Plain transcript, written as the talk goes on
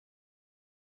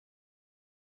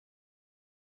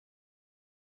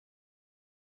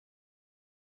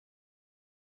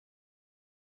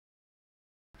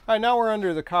All right, now we're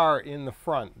under the car in the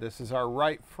front. This is our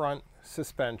right front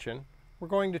suspension. We're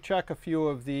going to check a few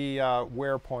of the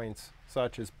wear points,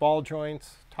 such as ball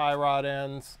joints, tie rod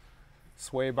ends,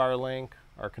 sway bar link,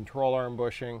 our control arm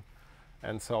bushing,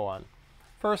 and so on.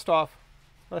 First off,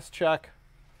 let's check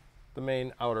the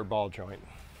main outer ball joint.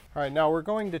 All right, now we're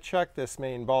going to check this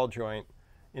main ball joint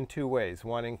in two ways.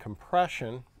 One in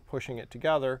compression, pushing it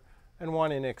together, and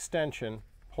one in extension,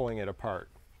 pulling it apart.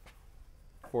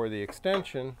 For the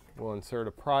extension, we'll insert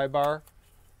a pry bar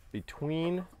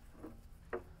between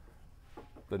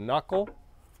the knuckle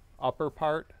upper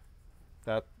part,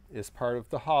 that is part of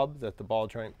the hub that the ball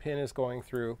joint pin is going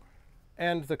through,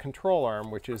 and the control arm,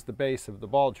 which is the base of the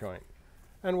ball joint.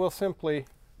 And we'll simply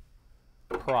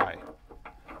pry.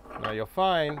 Now you'll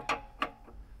find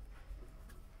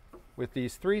with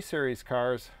these 3 Series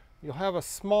cars, you'll have a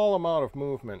small amount of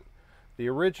movement. The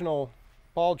original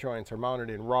ball joints are mounted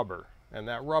in rubber, and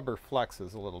that rubber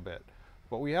flexes a little bit.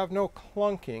 But we have no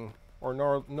clunking or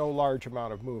no large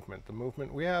amount of movement. The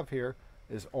movement we have here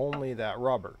is only that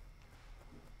rubber.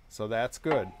 So that's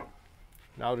good.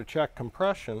 Now to check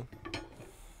compression,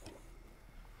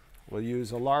 we'll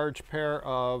use a large pair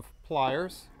of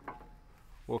pliers.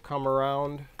 We'll come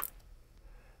around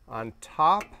on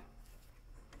top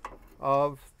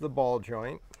of the ball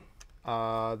joint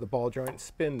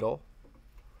spindle,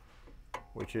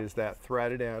 which is that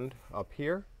threaded end up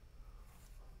here,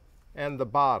 and the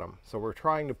bottom. So we're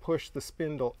trying to push the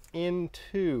spindle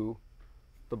into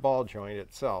the ball joint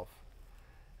itself.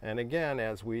 And again,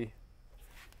 as we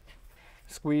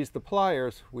squeeze the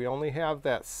pliers, we only have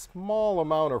that small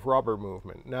amount of rubber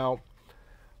movement. Now,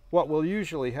 what will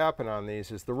usually happen on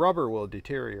these is the rubber will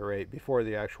deteriorate before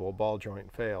the actual ball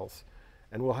joint fails.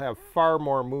 And we'll have far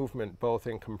more movement both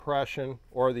in compression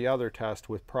or the other test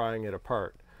with prying it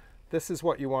apart. This is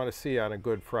what you want to see on a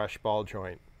good fresh ball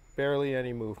joint. Barely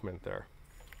any movement there.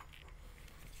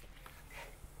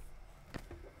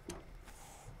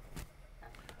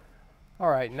 All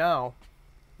right, now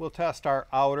we'll test our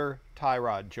outer tie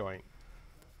rod joint.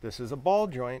 This is a ball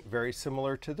joint very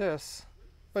similar to this,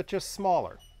 but just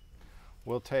smaller.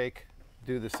 We'll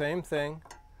do the same thing,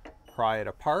 pry it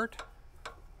apart,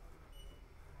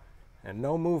 and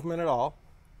no movement at all.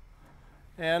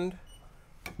 And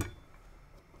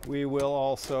we will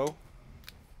also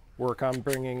work on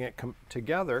bringing it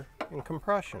together in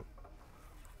compression.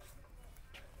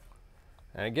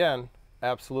 And again,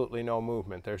 absolutely no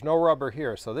movement. There's no rubber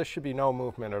here, so this should be no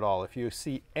movement at all. If you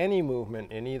see any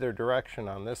movement in either direction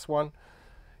on this one,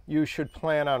 you should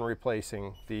plan on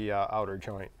replacing the outer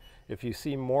joint. If you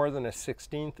see more than a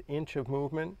 1/16 inch of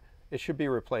movement, it should be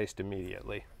replaced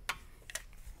immediately.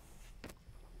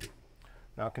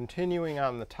 Now continuing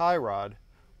on the tie rod,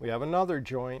 we have another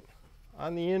joint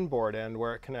on the inboard end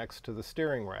where it connects to the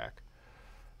steering rack.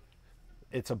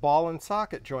 It's a ball and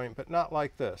socket joint, but not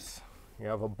like this. You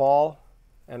have a ball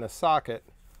and a socket,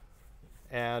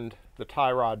 and the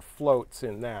tie rod floats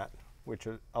in that, which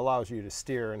allows you to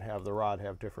steer and have the rod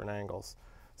have different angles.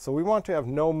 So we want to have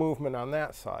no movement on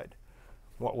that side.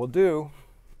 What we'll do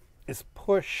is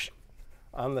push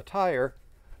on the tire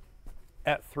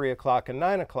at 3 o'clock and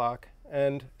 9 o'clock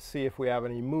and see if we have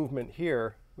any movement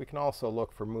here. We can also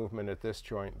look for movement at this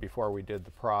joint before we did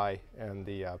the pry and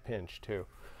the pinch too.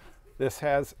 This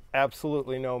has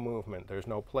absolutely no movement. There's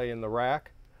no play in the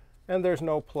rack, and there's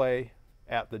no play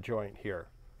at the joint here.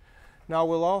 Now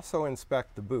we'll also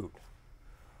inspect the boot.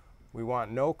 We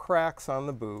want no cracks on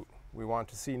the boot. We want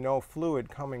to see no fluid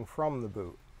coming from the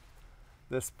boot.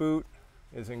 This boot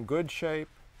is in good shape.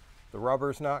 The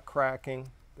rubber's not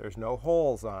cracking. There's no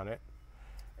holes on it.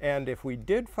 And if we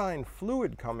did find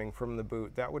fluid coming from the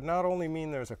boot, that would not only mean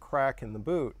there's a crack in the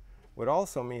boot, would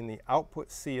also mean the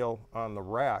output seal on the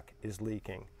rack is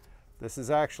leaking. This is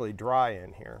actually dry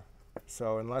in here.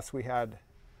 So unless we had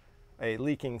a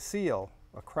leaking seal,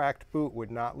 a cracked boot would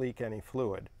not leak any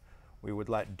fluid. We would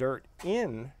let dirt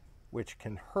in, which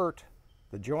can hurt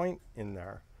the joint in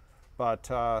there.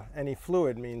 But any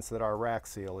fluid means that our rack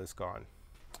seal is gone.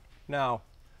 Now,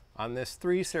 on this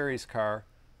 3 Series car,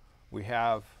 we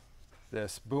have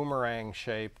this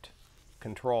boomerang-shaped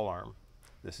control arm.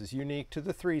 This is unique to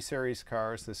the 3 Series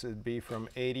cars. This would be from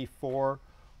 '84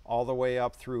 all the way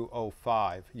up through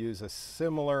 '05. Use a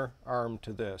similar arm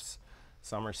to this.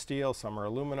 Some are steel, some are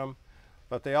aluminum,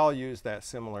 but they all use that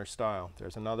similar style.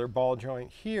 There's another ball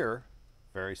joint here,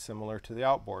 very similar to the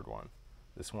outboard one.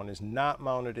 This one is not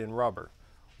mounted in rubber.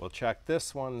 We'll check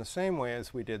this one the same way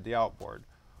as we did the outboard.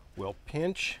 We'll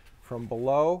pinch from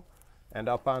below and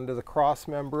up onto the cross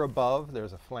member above.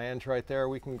 There's a flange right there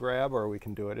we can grab, or we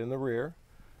can do it in the rear.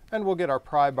 And we'll get our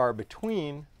pry bar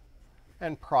between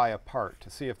and pry apart to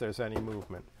see if there's any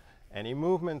movement. Any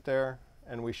movement there,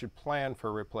 and we should plan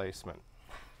for replacement.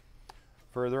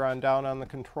 Further on down on the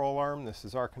control arm, this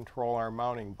is our control arm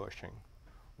mounting bushing.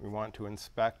 We want to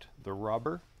inspect the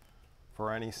rubber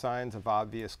for any signs of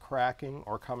obvious cracking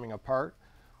or coming apart,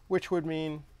 which would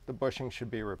mean the bushing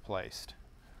should be replaced.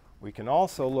 We can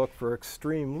also look for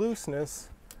extreme looseness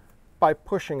by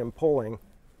pushing and pulling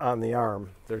on the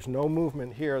arm. There's no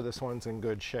movement here, this one's in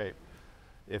good shape.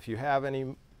 If you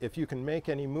can make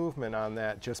any movement on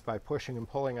that just by pushing and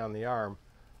pulling on the arm,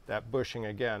 that bushing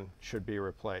again should be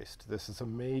replaced. This is a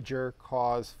major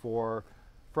cause for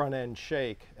front end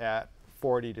shake at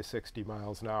 40 to 60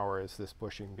 miles an hour, is this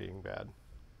bushing being bad.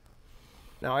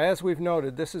 Now, as we've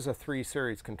noted, this is a 3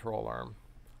 series control arm.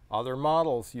 Other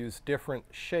models use different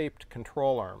shaped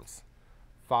control arms.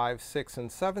 5, 6,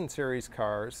 and 7 series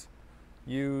cars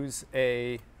use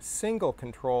a single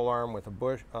control arm with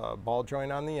a ball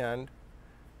joint on the end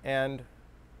and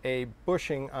a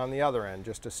bushing on the other end,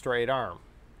 just a straight arm,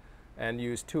 and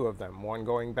use 2 of them, one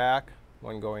going back,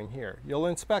 one going here. You'll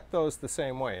inspect those the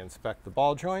same way. Inspect the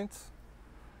ball joints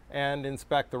and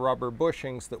inspect the rubber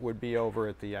bushings that would be over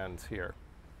at the ends here.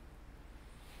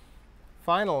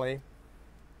 Finally,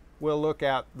 we'll look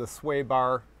at the sway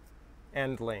bar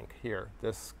end link here.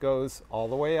 This goes all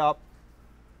the way up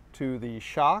to the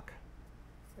shock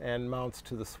and mounts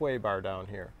to the sway bar down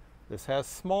here. This has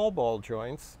small ball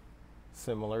joints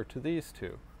similar to these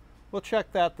two. We'll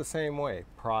check that the same way.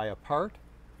 Pry apart,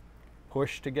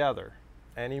 push together.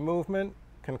 Any movement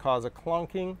can cause a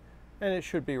clunking and it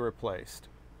should be replaced.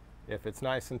 If it's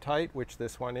nice and tight, which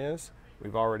this one is,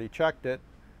 we've already checked it,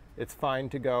 it's fine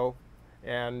to go.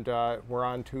 And we're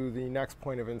on to the next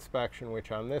point of inspection,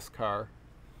 which on this car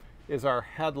is our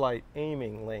headlight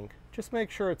aiming link. Just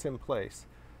make sure it's in place.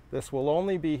 This will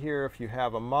only be here if you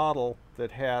have a model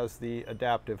that has the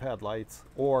adaptive headlights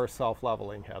or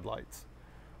self-leveling headlights.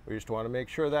 We just want to make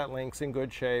sure that link's in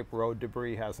good shape, road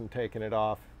debris hasn't taken it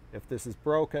off. If this is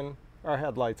broken, our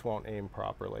headlights won't aim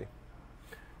properly.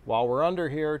 While we're under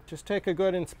here, just take a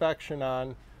good inspection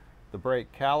on the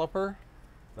brake caliper,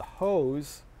 the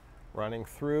hose running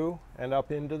through and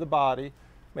up into the body.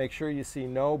 Make sure you see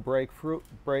no brake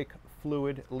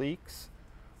fluid leaks.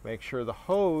 Make sure the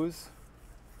hose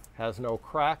has no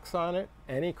cracks on it.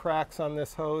 Any cracks on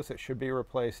this hose, it should be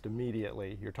replaced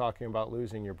immediately. You're talking about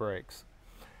losing your brakes.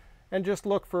 And just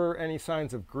look for any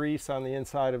signs of grease on the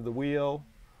inside of the wheel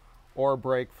or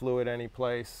brake fluid any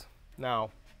place. Now,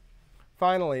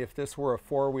 finally, if this were a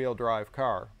 4-wheel drive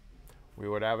car, we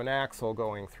would have an axle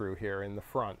going through here in the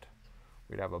front.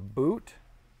 We'd have a boot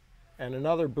and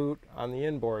another boot on the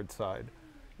inboard side.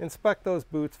 Inspect those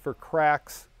boots for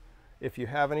cracks. If you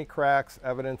have any cracks,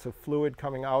 evidence of fluid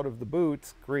coming out of the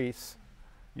boots, grease,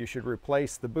 you should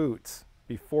replace the boots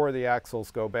before the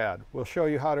axles go bad. We'll show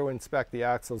you how to inspect the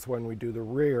axles when we do the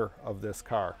rear of this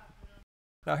car.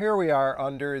 Now here we are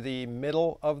under the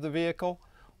middle of the vehicle.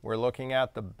 We're looking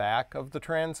at the back of the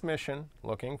transmission,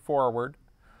 looking forward,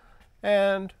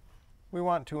 and we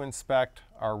want to inspect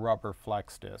our rubber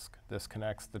flex disc. This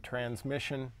connects the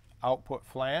transmission output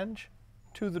flange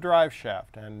to the drive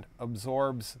shaft and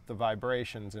absorbs the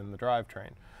vibrations in the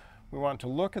drivetrain. We want to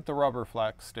look at the rubber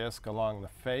flex disc along the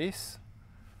face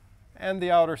and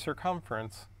the outer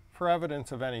circumference for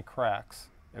evidence of any cracks.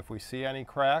 If we see any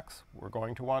cracks, we're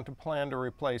going to want to plan to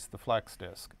replace the flex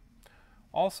disc.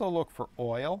 Also look for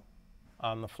oil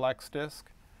on the flex disc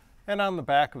and on the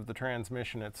back of the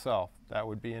transmission itself. That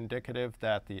would be indicative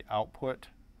that the output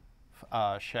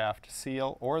shaft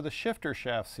seal or the shifter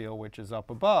shaft seal, which is up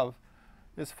above,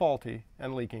 is faulty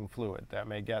and leaking fluid. That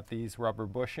may get these rubber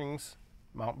bushings,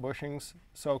 mount bushings,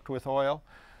 soaked with oil.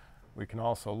 We can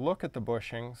also look at the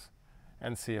bushings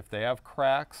and see if they have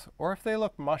cracks or if they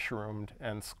look mushroomed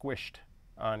and squished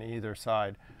on either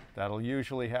side. That'll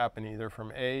usually happen either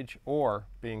from age or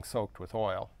being soaked with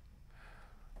oil.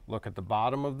 Look at the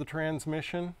bottom of the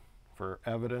transmission for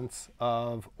evidence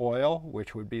of oil,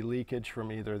 which would be leakage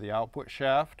from either the output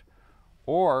shaft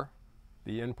or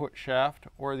the input shaft,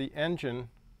 or the engine,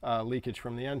 leakage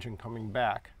from the engine coming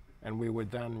back. And we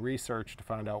would then research to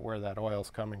find out where that oil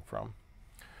is coming from.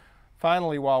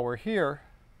 Finally, while we're here,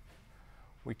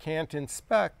 we can't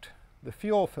inspect the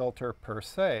fuel filter per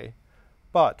se,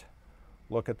 but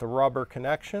look at the rubber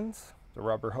connections, the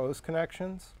rubber hose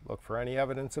connections, look for any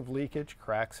evidence of leakage,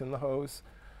 cracks in the hose,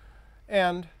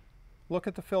 and look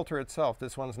at the filter itself.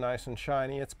 This one's nice and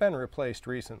shiny. It's been replaced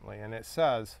recently, and it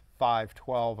says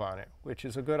 512 on it, which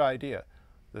is a good idea.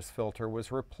 This filter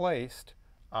was replaced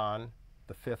on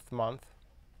the 5th month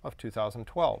of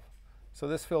 2012. So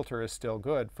this filter is still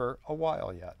good for a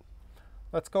while yet.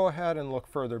 Let's go ahead and look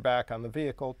further back on the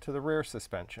vehicle to the rear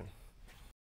suspension.